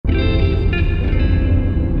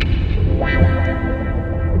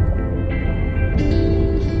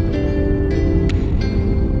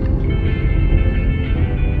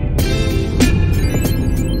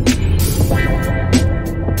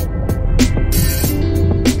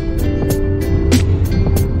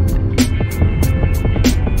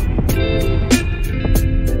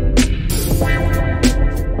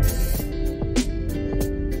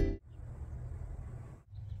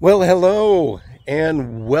Hello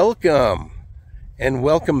and welcome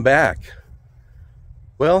back.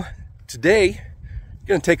 Well, today I'm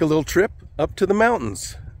going to take a little trip up to the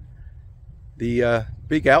mountains. The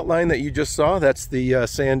big outline that you just saw, that's the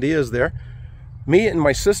Sandias there. Me and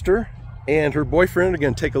my sister and her boyfriend are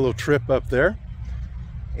going to take a little trip up there,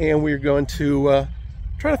 and we're going to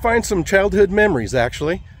try to find some childhood memories.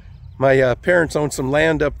 Actually, my parents own some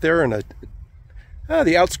land up there in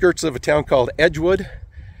the outskirts of a town called Edgewood.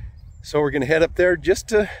 So we're going to head up there just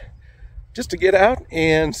to get out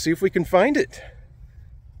and see if we can find it.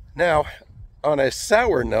 Now, on a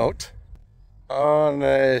sour note,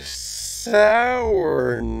 my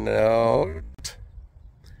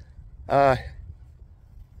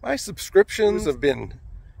subscriptions have been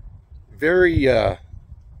very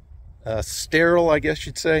sterile, I guess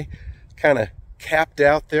you'd say, kind of capped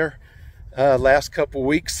out there last couple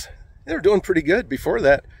weeks. They were doing pretty good before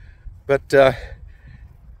that, but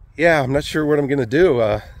yeah, I'm not sure what I'm going to do.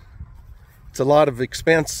 It's a lot of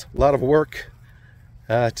expense, a lot of work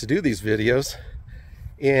to do these videos,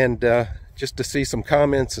 and just to see some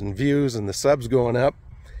comments and views and the subs going up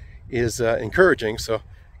is encouraging. So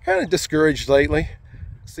kind of discouraged lately.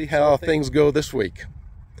 See how things go this week.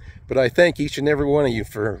 But I thank each and every one of you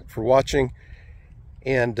for watching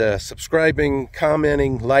and subscribing,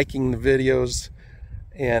 commenting, liking the videos,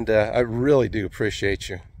 and I really do appreciate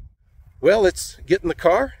you. Well, let's get in the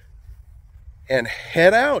car and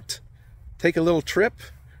head out. Take a little trip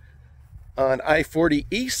on I-40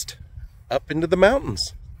 East up into the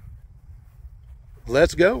mountains.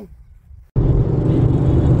 Let's go. A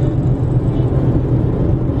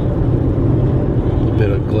bit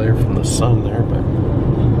of glare from the sun there, but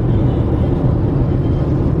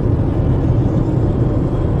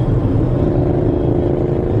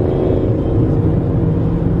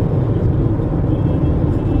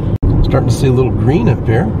starting to see a little green up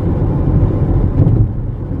here.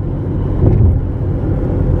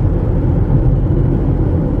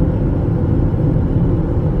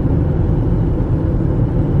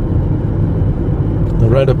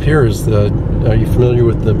 Right up here is are you familiar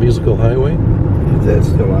with the musical highway? Is that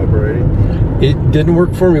still operating? It didn't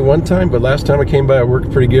work for me one time, but last time I came by it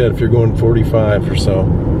worked pretty good if you're going 45 or so.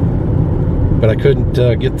 But I couldn't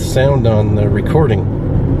get the sound on the recording.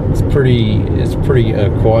 It's pretty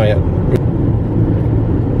quiet.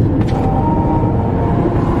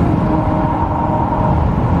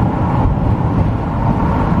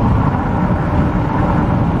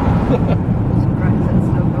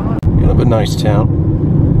 Kind of a nice town.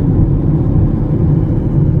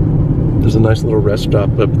 There's a nice little rest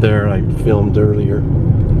stop up there I filmed earlier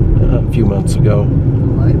a few months ago.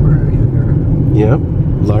 Library in there. Yep,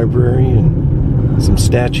 library and some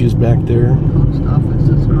statues back there. Post office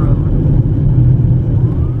is growing.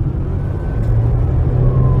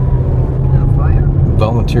 Now fire.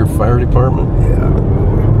 Volunteer fire department. Yeah.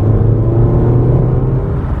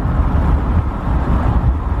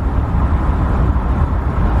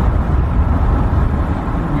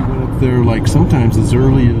 They're like sometimes as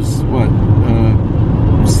early as what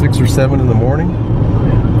 6 or 7 in the morning.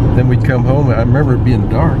 Then we'd come home. I remember it being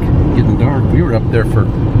dark, getting dark. We were up there for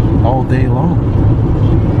all day long.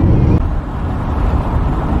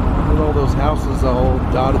 And all those houses all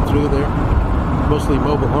dotted through there, mostly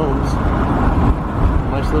mobile homes.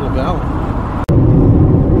 Nice little valley.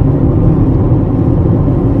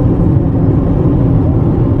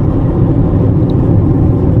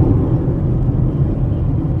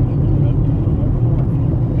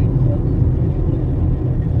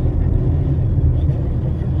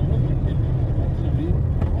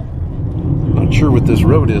 Sure what this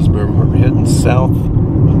road is, but we're heading south.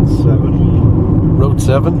 Road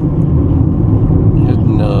 7.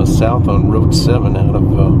 Heading south on Road 7 out of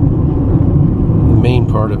the main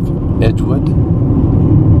part of Edgewood.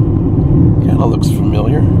 Kind of looks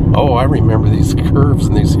familiar. Oh, I remember these curves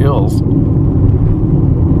and these hills.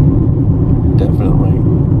 Definitely.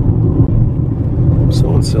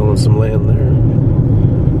 Someone's selling some land there.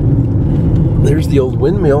 There's the old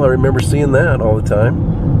windmill. I remember seeing that all the time.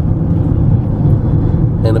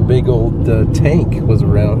 And a big old tank was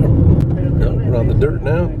around. Oh, we're on the dirt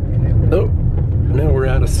now. Oh, now we're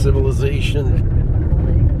out of civilization.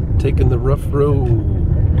 Taking the rough road.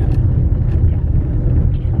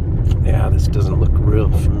 Yeah, this doesn't look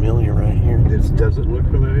real familiar right here. This doesn't look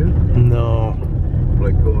familiar? No.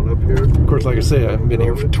 Like going up here. Of course, like I say, I haven't been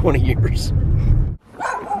here for 20 years.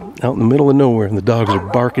 Out in the middle of nowhere, and the dogs are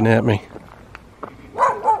barking at me.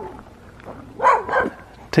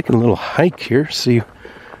 Taking a little hike here, see if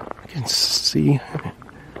I can see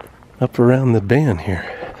up around the bend here.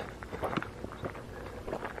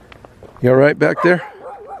 You all right back there?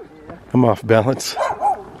 Yeah. I'm off balance.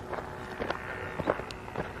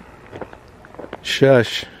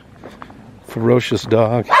 Shush. Ferocious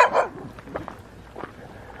dog.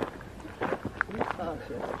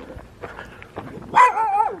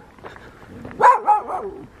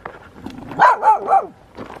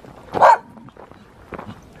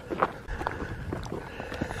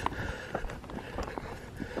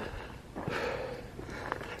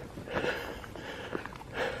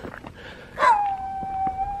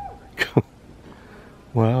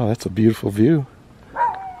 Wow, that's a beautiful view.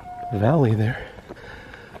 Valley there.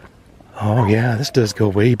 Oh yeah, this does go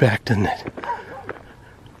way back, doesn't it?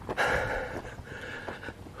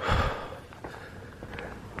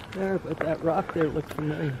 There, but that rock there looks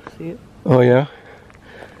familiar. See it? Oh yeah?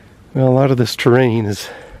 Well, a lot of this terrain is...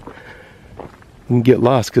 You can get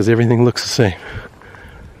lost because everything looks the same.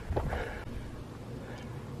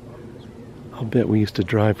 I'll bet we used to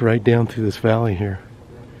drive right down through this valley here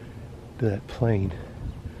to that plain.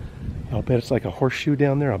 I'll bet it's like a horseshoe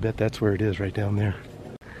down there. I'll bet that's where it is, right down there.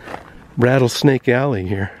 Rattlesnake Alley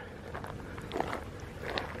here.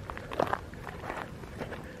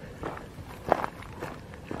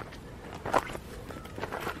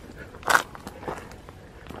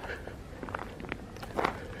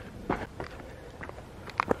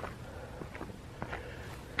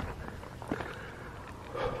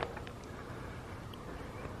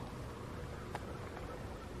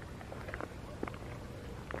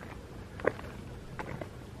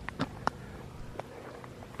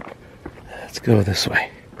 Let's go this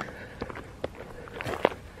way.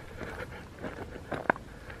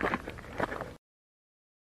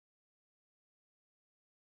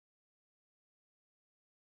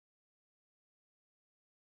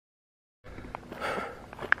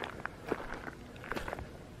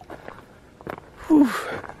 Whew.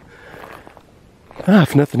 Ah,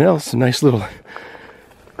 if nothing else, a nice little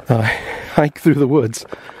hike through the woods.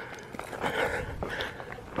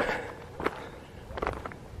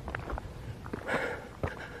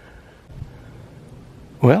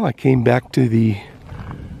 Well, I came back to the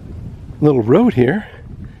little road here,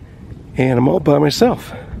 and I'm all by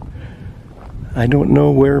myself. I don't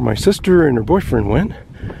know where my sister and her boyfriend went.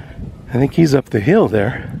 I think he's up the hill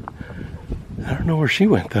there. I don't know where she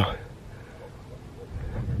went, though.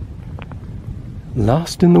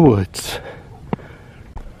 Lost in the woods.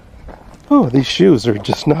 Oh, these shoes are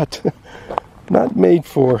just not made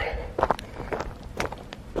for...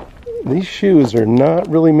 These shoes are not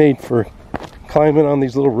really made for climbing on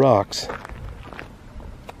these little rocks.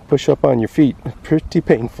 Push up on your feet. Pretty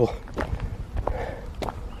painful.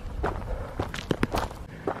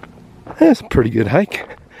 That's a pretty good hike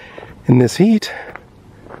in this heat.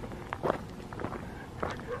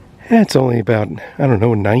 It's only about, I don't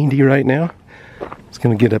know, 90 right now. It's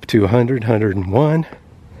going to get up to 100, 101.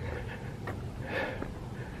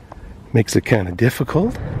 Makes it kind of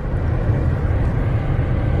difficult.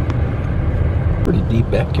 Pretty deep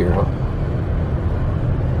back here, huh?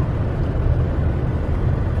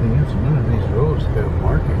 Yes, none of these roads have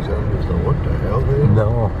markings on them, so what the hell they are?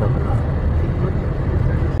 No.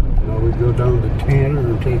 Now we go down to Tanner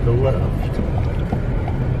and take a left.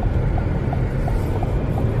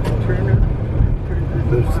 Turner.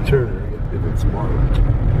 There's Turner, if it's marked.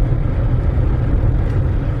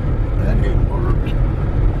 That ain't marked.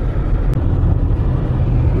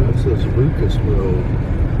 That says Lucas Road.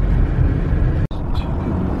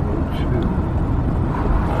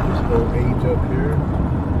 There's no 8 up here.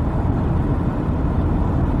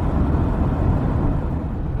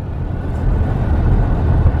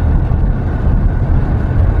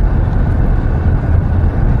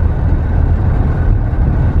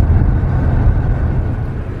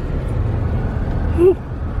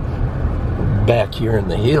 Back here in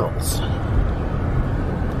the hills.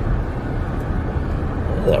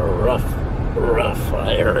 The rough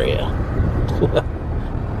area. Look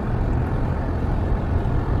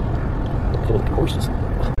at the horses.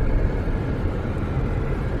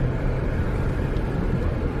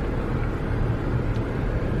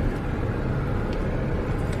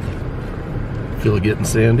 Feel it getting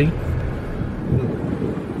sandy?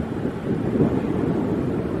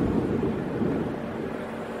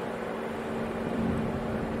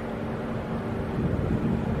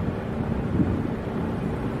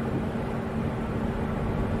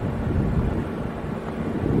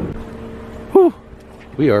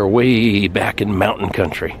 We are way back in mountain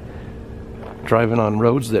country, driving on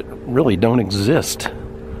roads that really don't exist.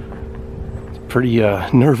 It's pretty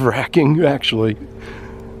nerve-wracking, actually.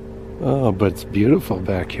 Oh, but it's beautiful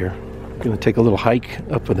back here. I'm gonna take a little hike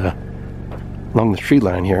up along the tree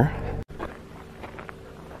line here.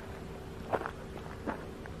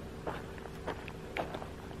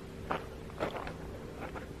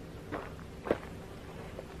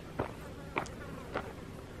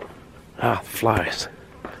 Ah, flies.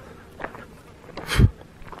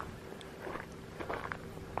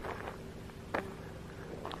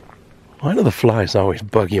 Why do the flies always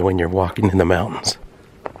bug you when you're walking in the mountains?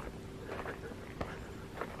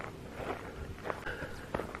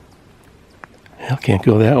 Hell, can't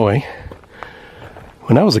go that way.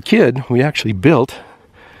 When I was a kid, we actually built,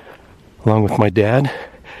 along with my dad,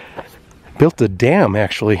 built a dam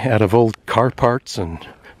actually out of old car parts and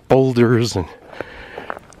boulders and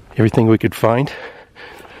everything we could find.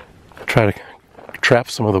 Try to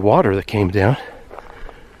trap some of the water that came down.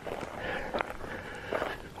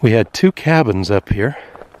 We had 2 cabins up here.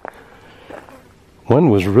 One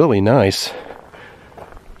was really nice.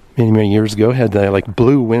 Many years ago, had like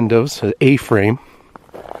blue windows, an A-frame.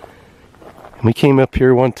 And we came up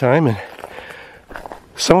here one time and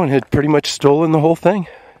someone had pretty much stolen the whole thing.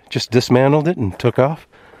 Just dismantled it and took off.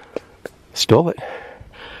 Stole it.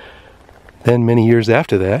 Then many years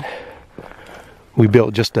after that, we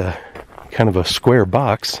built just a kind of a square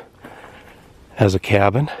box as a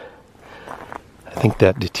cabin. I think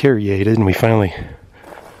that deteriorated and we finally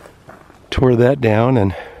tore that down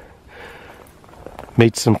and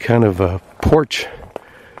made some kind of a porch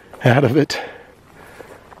out of it.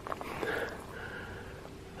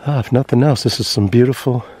 If nothing else, this is some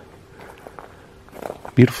beautiful,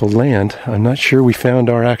 beautiful land. I'm not sure we found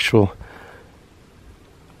our actual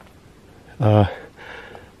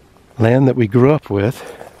land that we grew up with.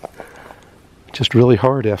 Just really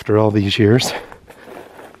hard after all these years.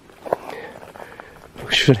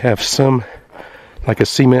 We should have some, like a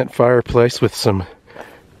cement fireplace with some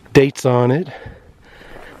dates on it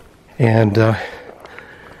and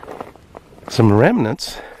some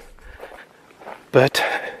remnants, but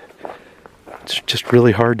it's just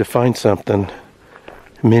really hard to find something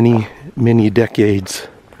many decades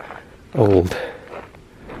old.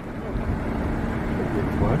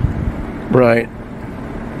 Right.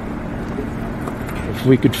 If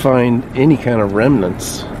we could find any kind of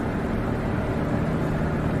remnants.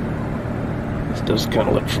 This does kind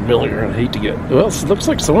of look familiar. I hate to get... Well, it looks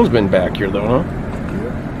like someone's been back here though, huh?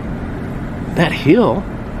 Yeah. That hill.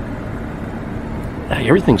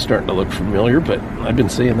 Everything's starting to look familiar, but I've been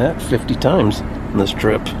saying that 50 times on this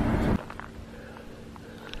trip.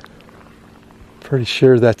 Pretty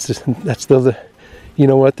sure that's still the... You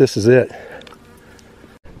know what? This is it.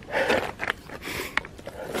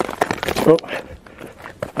 Oh,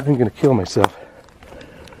 I'm gonna kill myself.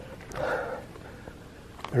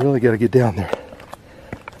 I really gotta get down there.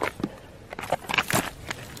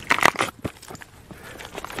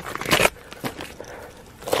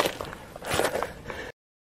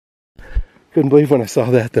 Couldn't believe when I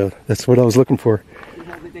saw that though. That's what I was looking for. Do you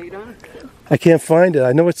have the date on it? I can't find it.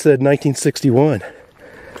 I know it said 1961.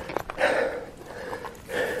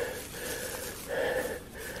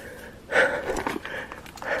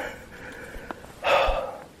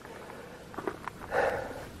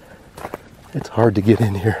 It's hard to get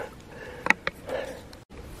in here.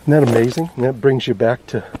 Isn't that amazing? And that brings you back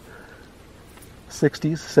to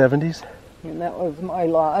 60s, 70s. And that was my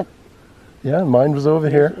lot. Yeah, mine was over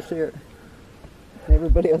here. This was here.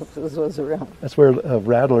 Everybody else's was around. That's where a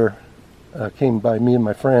rattler came by me and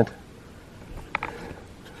my friend.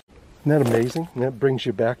 Isn't that amazing? And that brings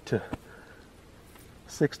you back to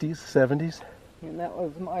 60s, 70s. And that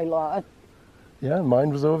was my lot. Yeah, mine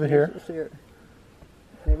was over here. This was here.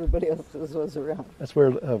 Everybody else's was around. That's where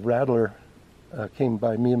a rattler came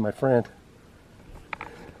by me and my friend.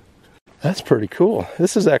 That's pretty cool.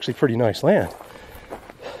 This is actually pretty nice land.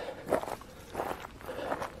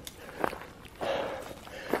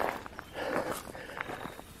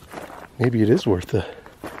 Maybe it is worth the...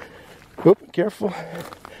 Oh, careful.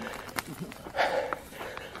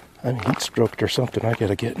 I'm heat stroked or something. I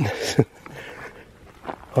gotta get in.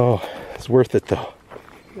 Oh, it's worth it though.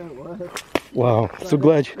 Wow, so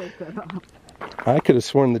glad you... I could have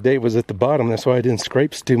sworn the date was at the bottom. That's why I didn't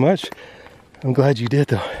scrape too much. I'm glad you did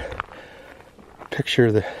though.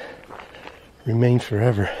 Picture the remain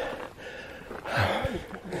forever.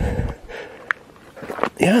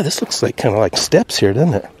 Yeah, this looks like kind of like steps here,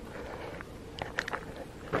 doesn't it?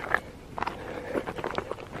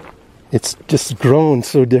 It's just grown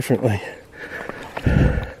so differently.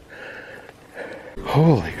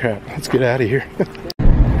 Holy crap, let's get out of here. And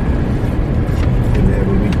then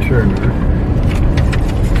when we turn,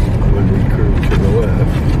 when we curve to the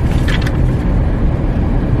left.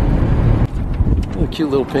 A cute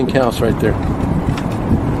little pink house right there.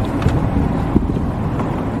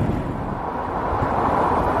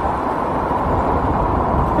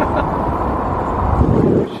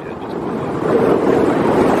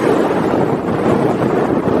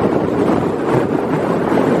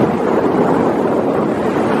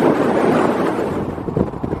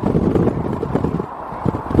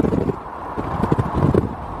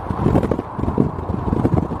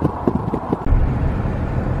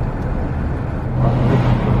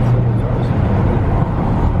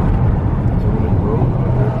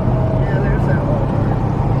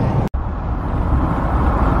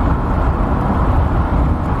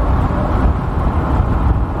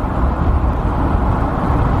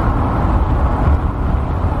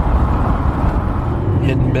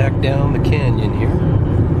 down the canyon here.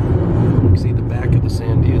 You can see the back of the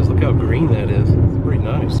sand dunes. Look how green that is. It's pretty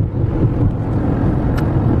nice.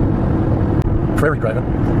 Prairie driving.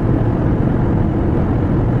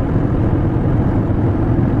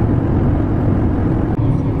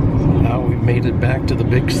 Now we've made it back to the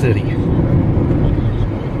big city.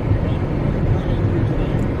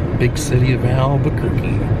 Big city of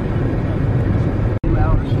Albuquerque. 2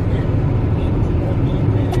 hours.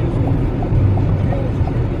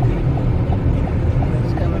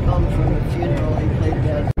 He's coming home from a funeral. He played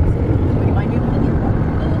that. My new picture.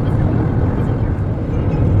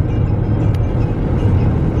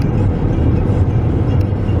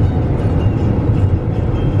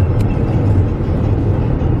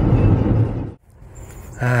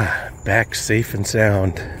 Back safe and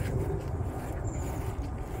sound.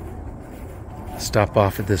 Stop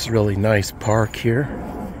off at this really nice park here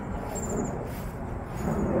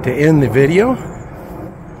to end the video.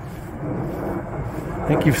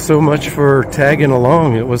 Thank you so much for tagging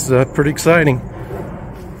along. It was pretty exciting.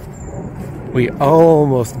 We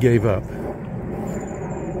almost gave up.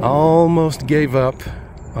 Almost gave up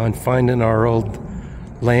on finding our old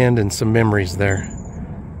land and some memories there.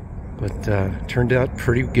 But turned out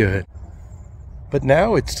pretty good. But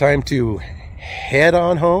now it's time to head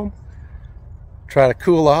on home, try to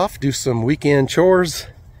cool off, do some weekend chores,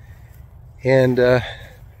 and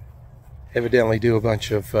evidently do a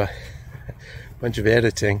bunch of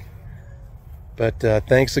editing. But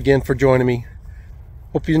thanks again for joining me.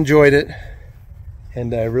 Hope you enjoyed it,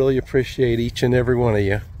 and I really appreciate each and every one of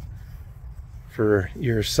you for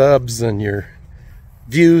your subs and your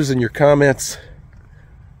views and your comments.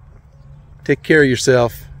 Take care of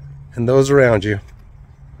yourself and those around you.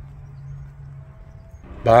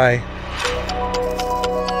 Bye.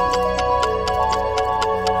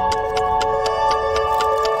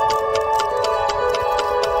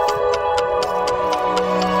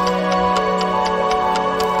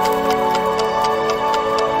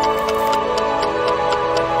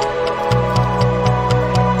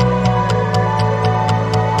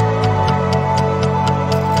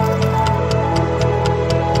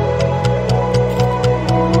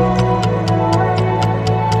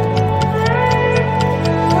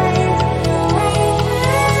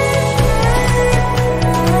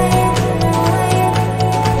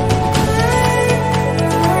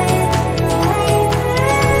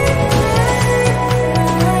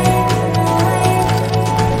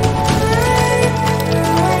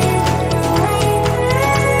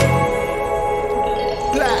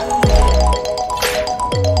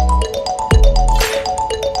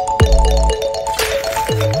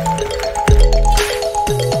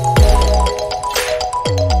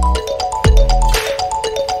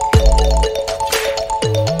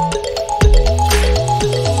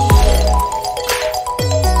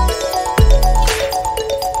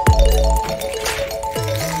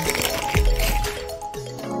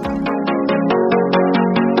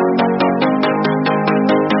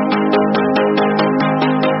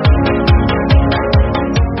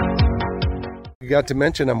 Forgot to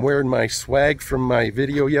mention I'm wearing my swag from my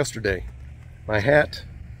video yesterday. My hat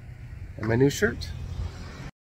and my new shirt.